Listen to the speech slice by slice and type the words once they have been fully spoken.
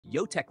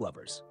Yo tech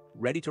lovers,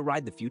 ready to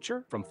ride the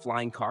future? From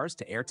flying cars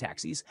to air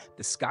taxis,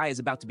 the sky is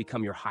about to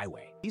become your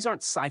highway. These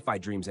aren't sci-fi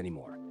dreams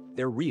anymore.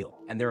 They're real,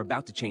 and they're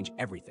about to change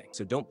everything.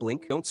 So don't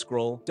blink, don't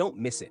scroll, don't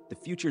miss it. The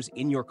future's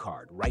in your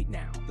card right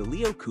now. The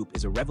LEO Coupe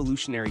is a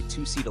revolutionary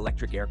two-seat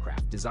electric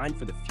aircraft designed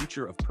for the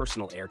future of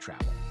personal air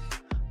travel.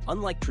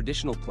 Unlike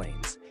traditional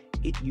planes,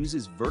 it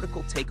uses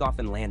vertical takeoff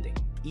and landing,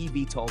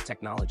 eVTOL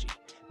technology,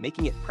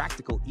 making it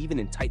practical even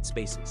in tight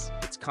spaces.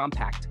 Its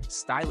compact,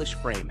 stylish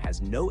frame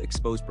has no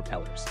exposed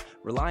propellers,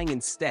 relying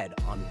instead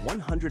on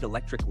 100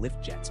 electric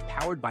lift jets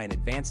powered by an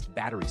advanced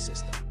battery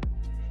system.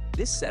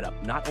 This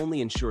setup not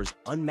only ensures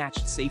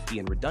unmatched safety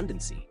and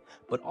redundancy,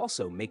 but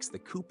also makes the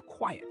coupe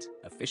quiet,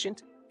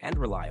 efficient, and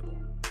reliable.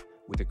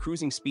 With a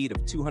cruising speed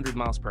of 200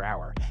 miles per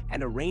hour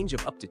and a range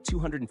of up to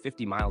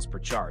 250 miles per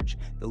charge,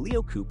 the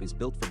LEO Coupe is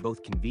built for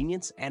both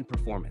convenience and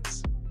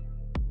performance.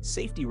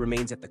 Safety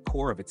remains at the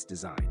core of its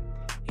design.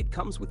 It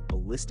comes with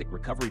ballistic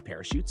recovery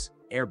parachutes,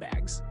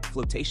 airbags,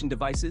 flotation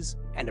devices,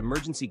 and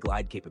emergency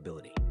glide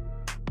capability.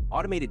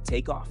 Automated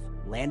takeoff,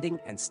 landing,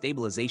 and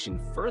stabilization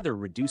further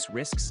reduce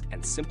risks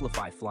and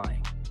simplify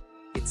flying.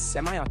 Its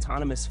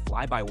semi-autonomous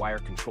fly-by-wire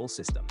control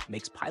system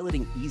makes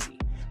piloting easy,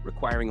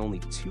 requiring only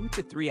 2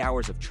 to 3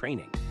 hours of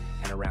training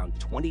and around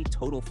 20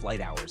 total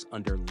flight hours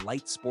under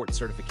light sport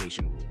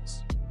certification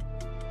rules.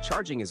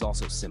 Charging is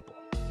also simple.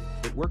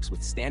 It works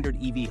with standard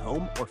EV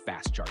home or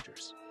fast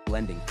chargers.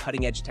 Blending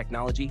cutting-edge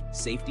technology,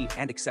 safety,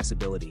 and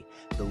accessibility,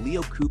 the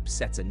LEO Coupe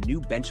sets a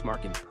new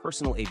benchmark in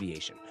personal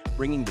aviation,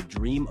 bringing the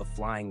dream of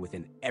flying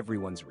within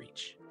everyone's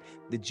reach.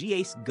 The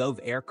G-Ace Gov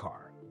Air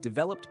car,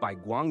 developed by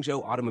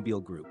Guangzhou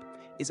Automobile Group,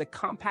 is a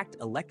compact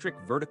electric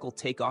vertical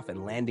takeoff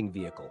and landing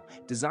vehicle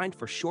designed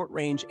for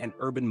short-range and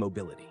urban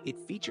mobility. It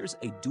features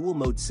a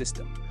dual-mode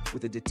system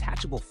with a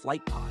detachable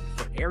flight pod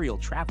for aerial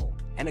travel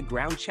and a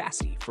ground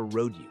chassis for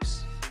road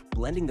use,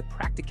 blending the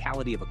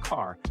practicality of a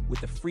car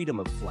with the freedom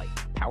of flight.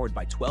 Powered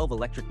by 12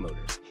 electric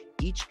motors,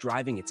 each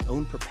driving its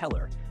own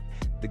propeller,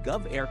 the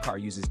Gov Air car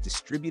uses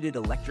distributed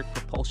electric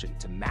propulsion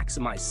to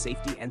maximize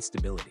safety and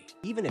stability.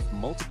 Even if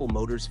multiple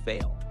motors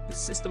fail, the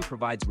system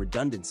provides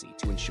redundancy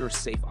to ensure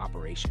safe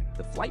operation.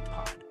 The flight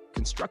pod,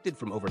 constructed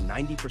from over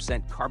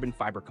 90% carbon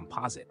fiber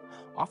composite,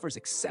 offers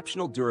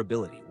exceptional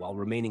durability while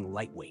remaining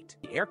lightweight.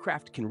 The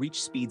aircraft can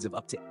reach speeds of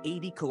up to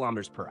 80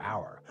 kilometers per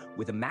hour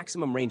with a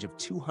maximum range of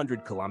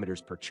 200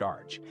 kilometers per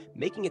charge,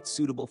 making it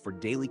suitable for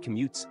daily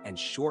commutes and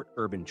short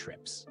urban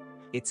trips.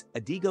 Its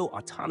Adigo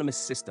autonomous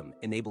system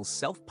enables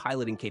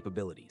self-piloting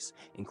capabilities,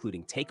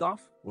 including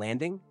takeoff,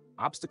 landing,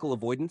 obstacle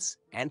avoidance,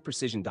 and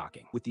precision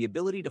docking. With the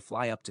ability to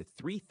fly up to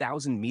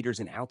 3,000 meters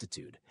in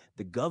altitude,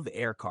 the Gov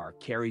Air car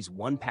carries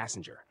one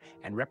passenger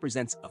and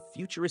represents a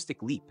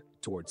futuristic leap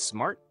towards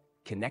smart,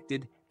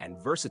 connected, and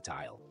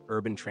versatile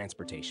urban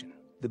transportation.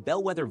 The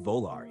Bellwether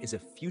Volar is a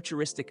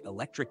futuristic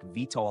electric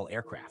VTOL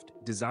aircraft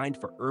designed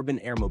for urban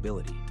air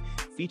mobility,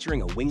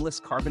 featuring a wingless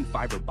carbon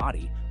fiber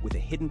body with a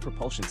hidden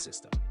propulsion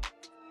system.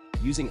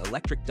 Using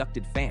electric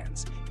ducted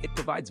fans, it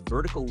provides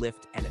vertical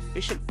lift and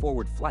efficient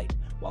forward flight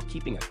while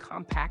keeping a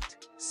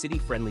compact,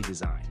 city-friendly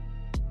design.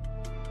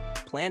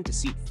 Planned to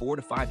seat 4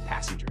 to 5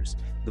 passengers,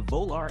 the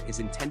Volar is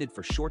intended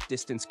for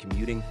short-distance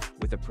commuting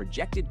with a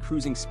projected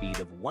cruising speed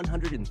of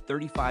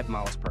 135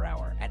 miles per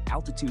hour at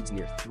altitudes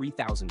near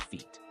 3,000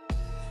 feet.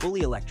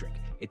 Fully electric,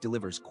 it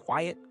delivers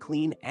quiet,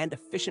 clean, and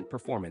efficient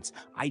performance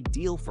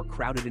ideal for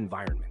crowded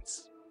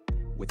environments.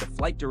 With a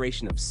flight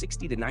duration of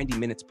 60 to 90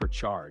 minutes per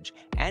charge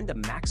and a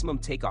maximum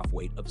takeoff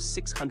weight of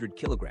 600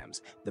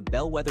 kilograms, the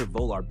Bellwether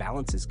Volar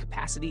balances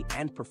capacity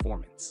and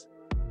performance.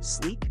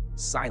 Sleek,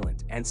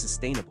 silent, and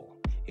sustainable,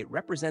 it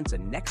represents a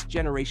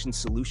next-generation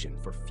solution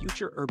for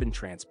future urban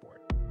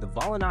transport. The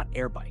Volinaut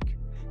Airbike,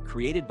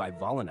 created by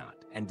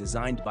Volinaut and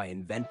designed by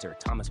inventor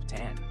Thomas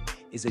Patan,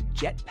 is a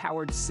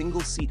jet-powered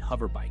single-seat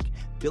hoverbike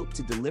built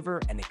to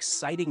deliver an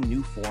exciting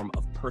new form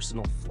of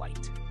personal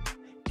flight.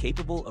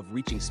 Capable of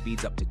reaching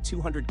speeds up to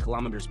 200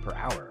 kilometers per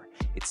hour,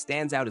 it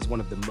stands out as one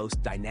of the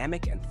most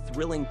dynamic and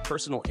thrilling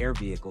personal air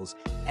vehicles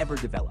ever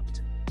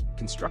developed.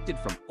 Constructed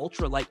from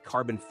ultralight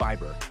carbon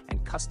fiber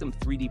and custom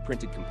 3D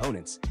printed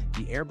components,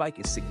 the airbike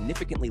is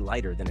significantly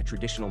lighter than a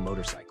traditional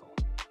motorcycle.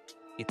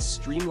 Its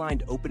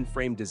streamlined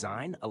open-frame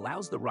design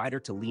allows the rider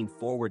to lean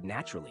forward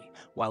naturally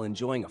while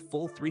enjoying a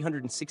full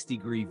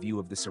 360-degree view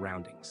of the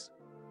surroundings.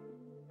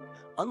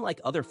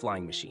 Unlike other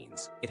flying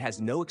machines, it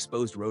has no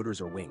exposed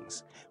rotors or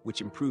wings,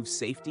 which improves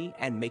safety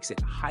and makes it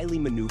highly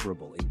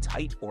maneuverable in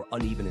tight or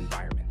uneven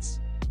environments.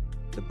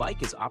 The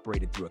bike is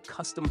operated through a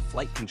custom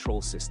flight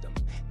control system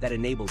that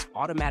enables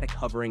automatic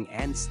hovering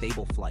and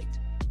stable flight,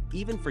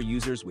 even for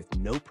users with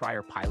no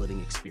prior piloting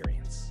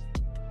experience.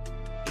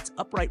 Its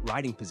upright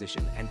riding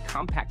position and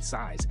compact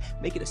size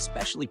make it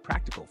especially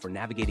practical for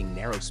navigating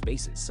narrow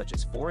spaces such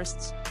as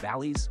forests,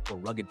 valleys, or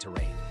rugged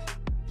terrain.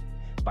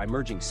 By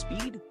merging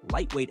speed,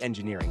 lightweight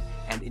engineering,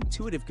 and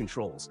intuitive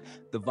controls,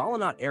 the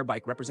Volinaut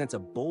Airbike represents a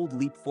bold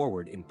leap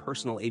forward in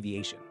personal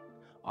aviation,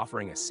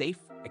 offering a safe,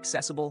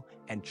 accessible,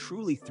 and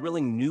truly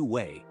thrilling new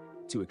way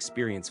to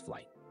experience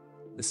flight.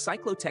 The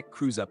CycloTech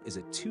CruiseUp is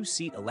a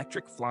two-seat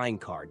electric flying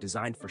car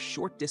designed for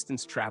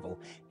short-distance travel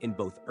in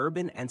both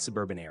urban and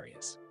suburban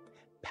areas.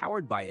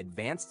 Powered by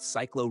advanced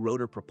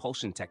cyclo-rotor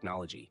propulsion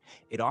technology,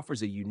 it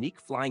offers a unique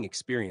flying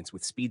experience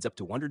with speeds up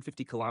to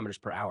 150 kilometers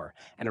per hour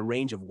and a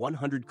range of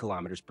 100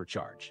 kilometers per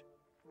charge.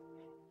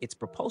 Its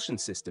propulsion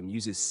system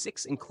uses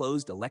 6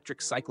 enclosed electric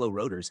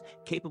cyclo-rotors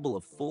capable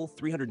of full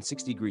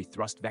 360-degree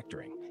thrust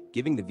vectoring,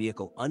 giving the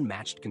vehicle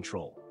unmatched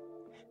control.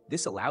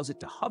 This allows it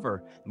to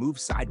hover, move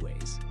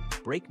sideways,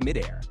 brake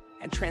midair,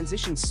 and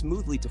transition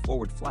smoothly to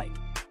forward flight,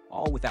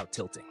 all without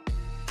tilting.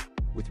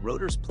 With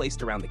rotors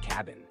placed around the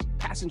cabin,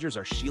 passengers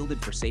are shielded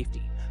for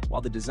safety,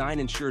 while the design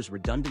ensures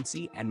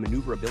redundancy and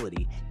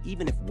maneuverability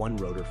even if one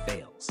rotor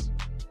fails.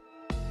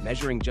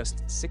 Measuring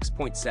just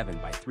 6.7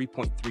 by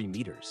 3.3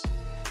 meters,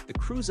 the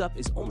CruiseUp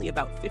is only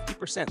about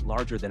 50%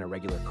 larger than a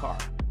regular car,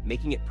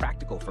 making it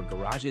practical for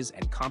garages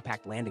and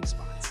compact landing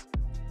spots.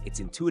 Its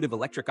intuitive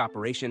electric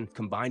operation,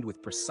 combined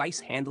with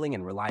precise handling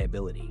and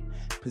reliability,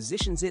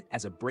 positions it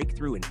as a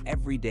breakthrough in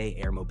everyday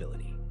air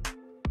mobility.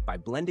 By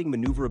blending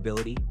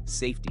maneuverability,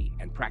 safety,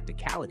 and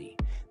practicality,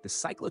 the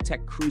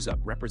CycloTech CruiseUp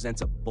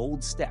represents a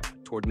bold step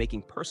toward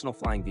making personal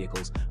flying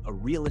vehicles a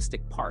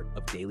realistic part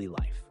of daily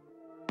life.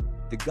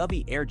 The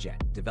Govy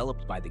AirJet,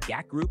 developed by the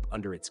GAC Group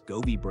under its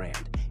Govy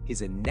brand,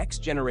 is a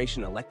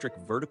next-generation electric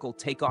vertical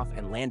takeoff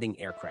and landing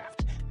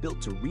aircraft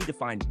built to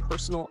redefine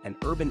personal and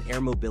urban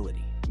air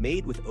mobility.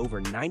 Made with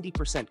over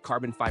 90%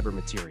 carbon fiber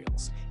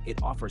materials,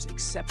 it offers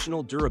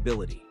exceptional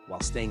durability while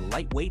staying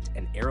lightweight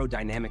and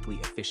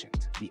aerodynamically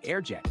efficient. The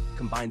AirJet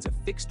combines a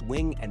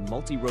fixed-wing and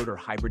multi-rotor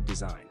hybrid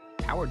design,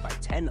 powered by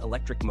 10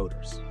 electric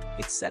motors.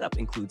 Its setup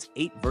includes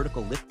 8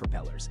 vertical lift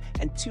propellers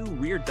and 2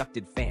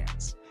 rear-ducted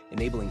fans,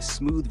 enabling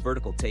smooth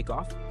vertical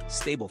takeoff,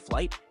 stable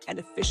flight, and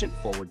efficient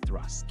forward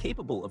thrust.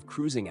 Capable of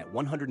cruising at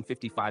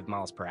 155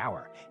 miles per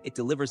hour, it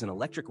delivers an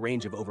electric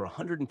range of over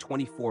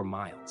 124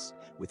 miles,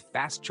 with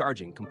fast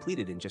charging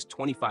completed in just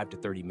 25 to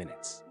 30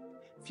 minutes.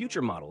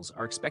 Future models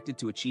are expected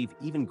to achieve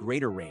even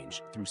greater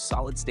range through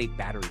solid-state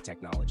battery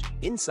technology.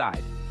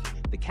 Inside,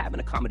 the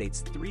cabin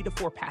accommodates 3 to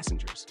 4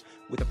 passengers,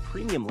 with a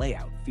premium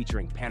layout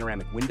featuring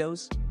panoramic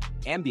windows,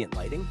 ambient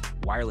lighting,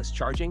 wireless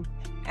charging,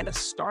 and a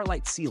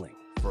starlight ceiling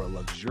for a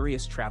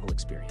luxurious travel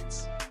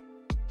experience.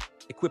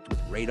 Equipped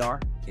with radar,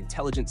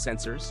 intelligent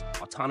sensors,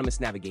 autonomous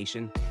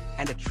navigation,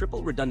 and a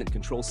triple redundant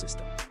control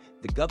system,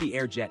 the Govy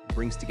AirJet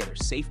brings together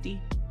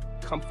safety,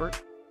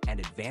 comfort,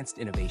 and advanced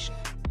innovation,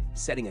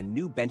 setting a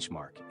new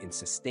benchmark in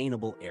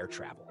sustainable air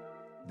travel.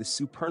 The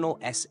Superal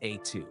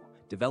SA2,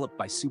 developed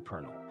by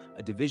Superal,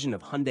 a division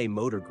of Hyundai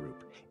Motor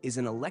Group, is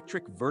an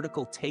electric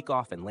vertical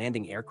takeoff and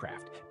landing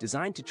aircraft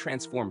designed to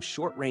transform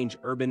short-range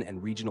urban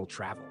and regional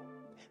travel.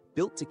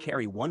 Built to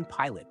carry 1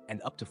 pilot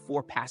and up to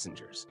 4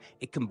 passengers,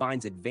 it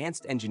combines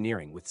advanced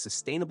engineering with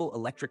sustainable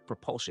electric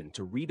propulsion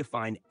to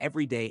redefine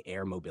everyday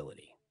air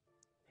mobility.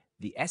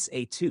 The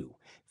SA2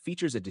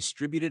 features a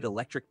distributed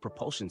electric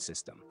propulsion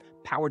system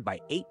powered by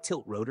 8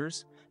 tilt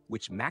rotors,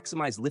 which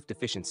maximize lift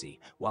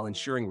efficiency while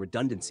ensuring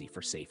redundancy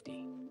for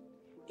safety.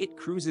 It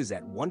cruises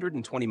at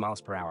 120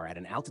 miles per hour at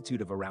an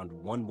altitude of around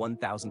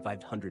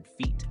 1,500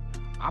 feet,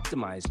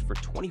 optimized for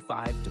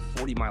 25 to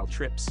 40-mile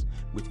trips,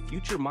 with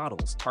future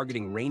models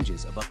targeting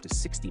ranges of up to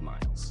 60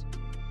 miles.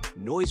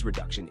 Noise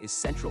reduction is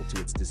central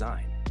to its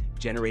design,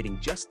 generating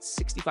just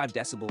 65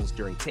 decibels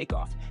during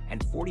takeoff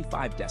and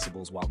 45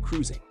 decibels while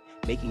cruising,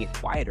 making it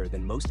quieter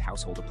than most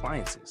household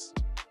appliances.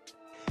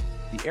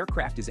 The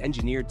aircraft is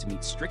engineered to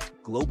meet strict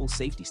global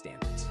safety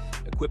standards,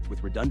 equipped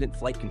with redundant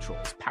flight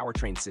controls,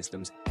 powertrain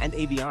systems, and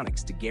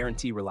avionics to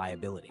guarantee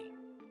reliability.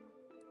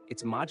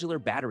 Its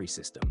modular battery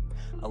system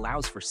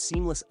allows for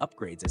seamless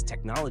upgrades as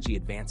technology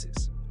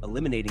advances,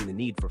 eliminating the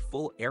need for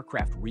full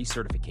aircraft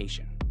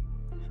recertification.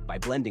 By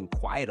blending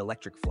quiet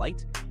electric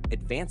flight,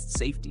 advanced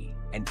safety,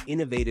 and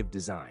innovative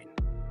design,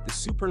 the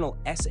Superal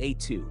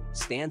SA2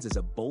 stands as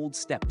a bold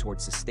step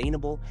towards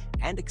sustainable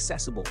and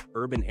accessible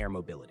urban air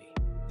mobility.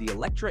 The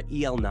Electra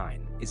E9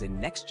 is a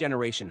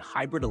next-generation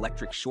hybrid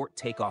electric short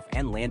takeoff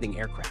and landing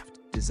aircraft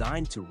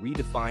designed to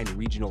redefine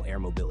regional air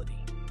mobility.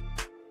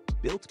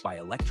 Built by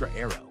Electra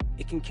Aero,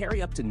 it can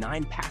carry up to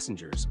 9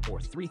 passengers or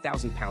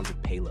 3,000 pounds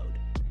of payload,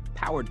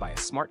 powered by a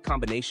smart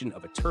combination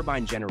of a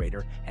turbine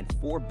generator and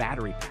 4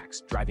 battery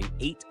packs driving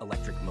 8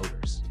 electric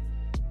motors.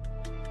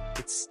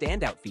 Its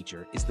standout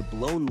feature is the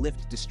blown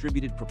lift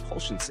distributed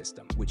propulsion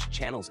system, which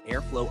channels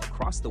airflow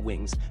across the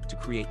wings to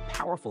create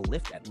powerful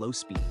lift at low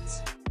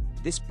speeds.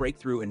 This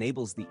breakthrough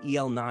enables the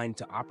EL9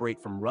 to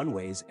operate from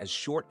runways as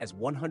short as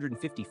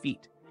 150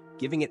 feet,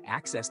 giving it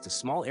access to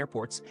small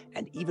airports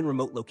and even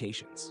remote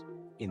locations.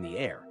 In the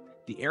air,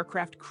 the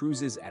aircraft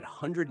cruises at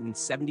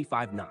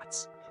 175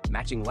 knots,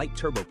 matching light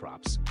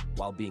turboprops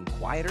while being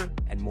quieter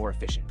and more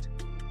efficient.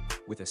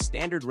 With a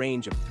standard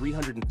range of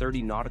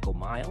 330 nautical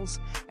miles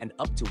and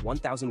up to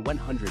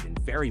 1,100 in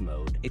ferry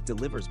mode, it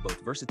delivers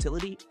both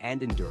versatility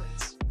and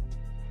endurance.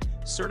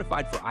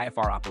 Certified for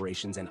IFR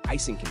operations and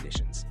icing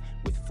conditions,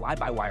 with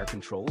fly-by-wire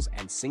controls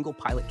and single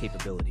pilot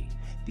capability,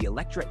 the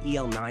Electra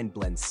EL9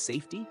 blends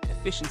safety,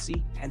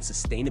 efficiency, and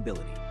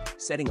sustainability,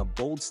 setting a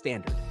bold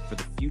standard for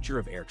the future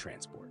of air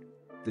transport.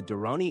 The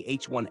Doroni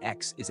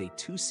H1X is a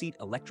two-seat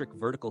electric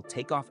vertical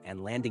takeoff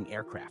and landing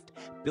aircraft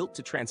built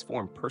to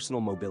transform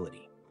personal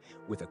mobility.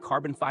 With a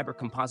carbon fiber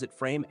composite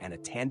frame and a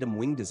tandem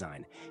wing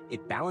design,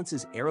 it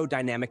balances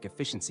aerodynamic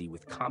efficiency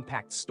with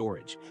compact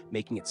storage,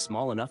 making it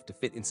small enough to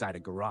fit inside a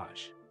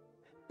garage.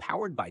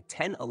 Powered by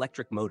 10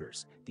 electric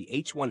motors, the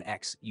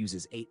H1X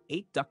uses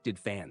eight ducted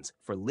fans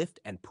for lift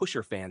and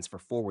pusher fans for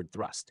forward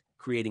thrust,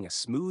 creating a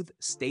smooth,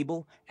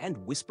 stable, and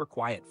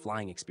whisper-quiet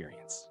flying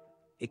experience.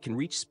 It can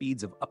reach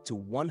speeds of up to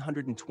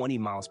 120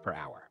 miles per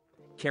hour,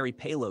 carry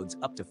payloads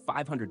up to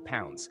 500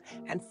 pounds,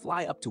 and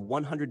fly up to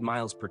 100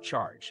 miles per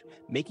charge,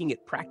 making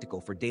it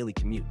practical for daily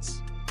commutes.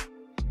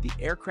 The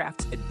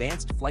aircraft's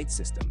advanced flight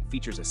system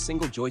features a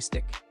single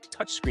joystick,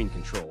 touchscreen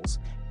controls,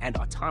 and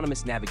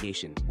autonomous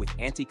navigation with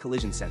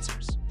anti-collision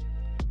sensors,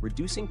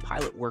 reducing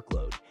pilot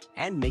workload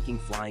and making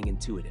flying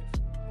intuitive.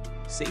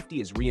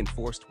 Safety is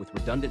reinforced with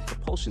redundant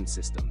propulsion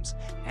systems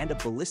and a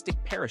ballistic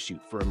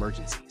parachute for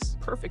emergencies,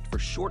 perfect for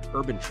short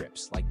urban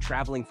trips like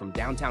traveling from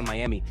downtown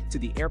Miami to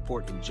the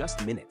airport in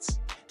just minutes.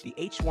 The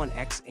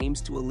H1X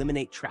aims to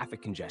eliminate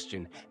traffic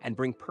congestion and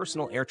bring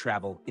personal air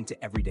travel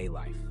into everyday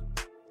life.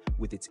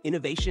 With its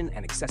innovation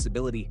and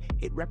accessibility,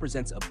 it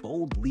represents a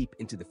bold leap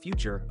into the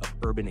future of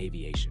urban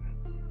aviation.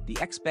 The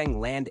XPeng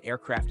Land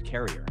Aircraft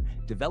Carrier,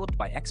 developed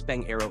by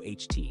XPeng Aero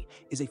HT,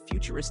 is a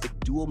futuristic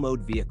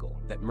dual-mode vehicle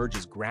that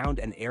merges ground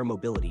and air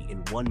mobility in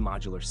one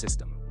modular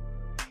system.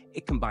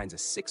 It combines a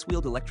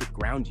six-wheeled electric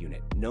ground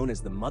unit, known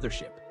as the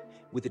Mothership,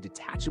 with a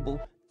detachable,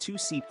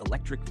 two-seat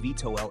electric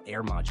eVTOL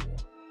air module.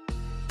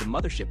 The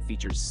Mothership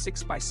features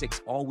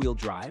 6x6 all-wheel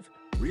drive,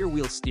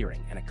 rear-wheel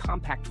steering, and a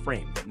compact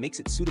frame that makes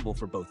it suitable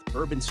for both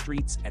urban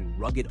streets and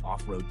rugged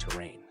off-road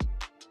terrain.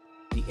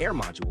 The air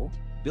module,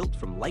 built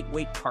from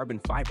lightweight carbon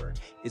fiber,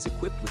 is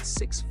equipped with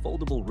 6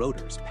 foldable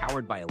rotors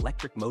powered by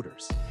electric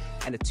motors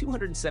and a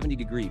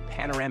 270-degree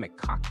panoramic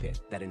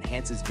cockpit that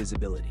enhances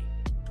visibility.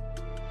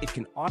 It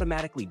can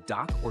automatically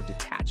dock or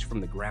detach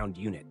from the ground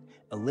unit,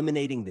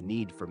 eliminating the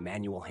need for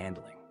manual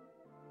handling.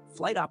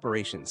 Flight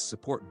operations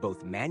support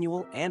both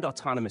manual and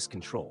autonomous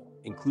control,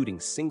 including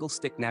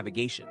single-stick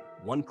navigation,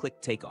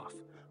 one-click takeoff,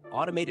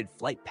 automated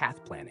flight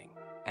path planning,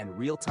 and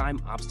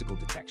real-time obstacle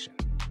detection.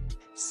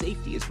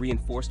 Safety is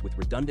reinforced with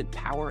redundant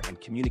power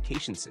and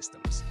communication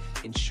systems,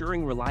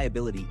 ensuring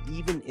reliability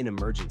even in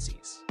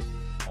emergencies.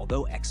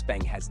 Although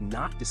XPeng has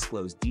not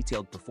disclosed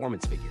detailed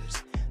performance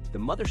figures, the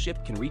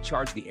Mothership can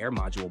recharge the air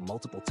module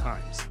multiple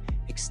times,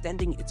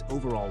 extending its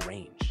overall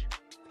range.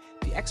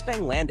 The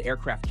XPeng Land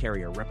Aircraft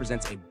Carrier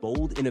represents a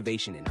bold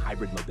innovation in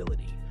hybrid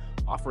mobility,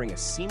 offering a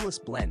seamless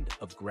blend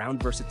of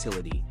ground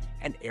versatility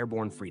and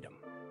airborne freedom.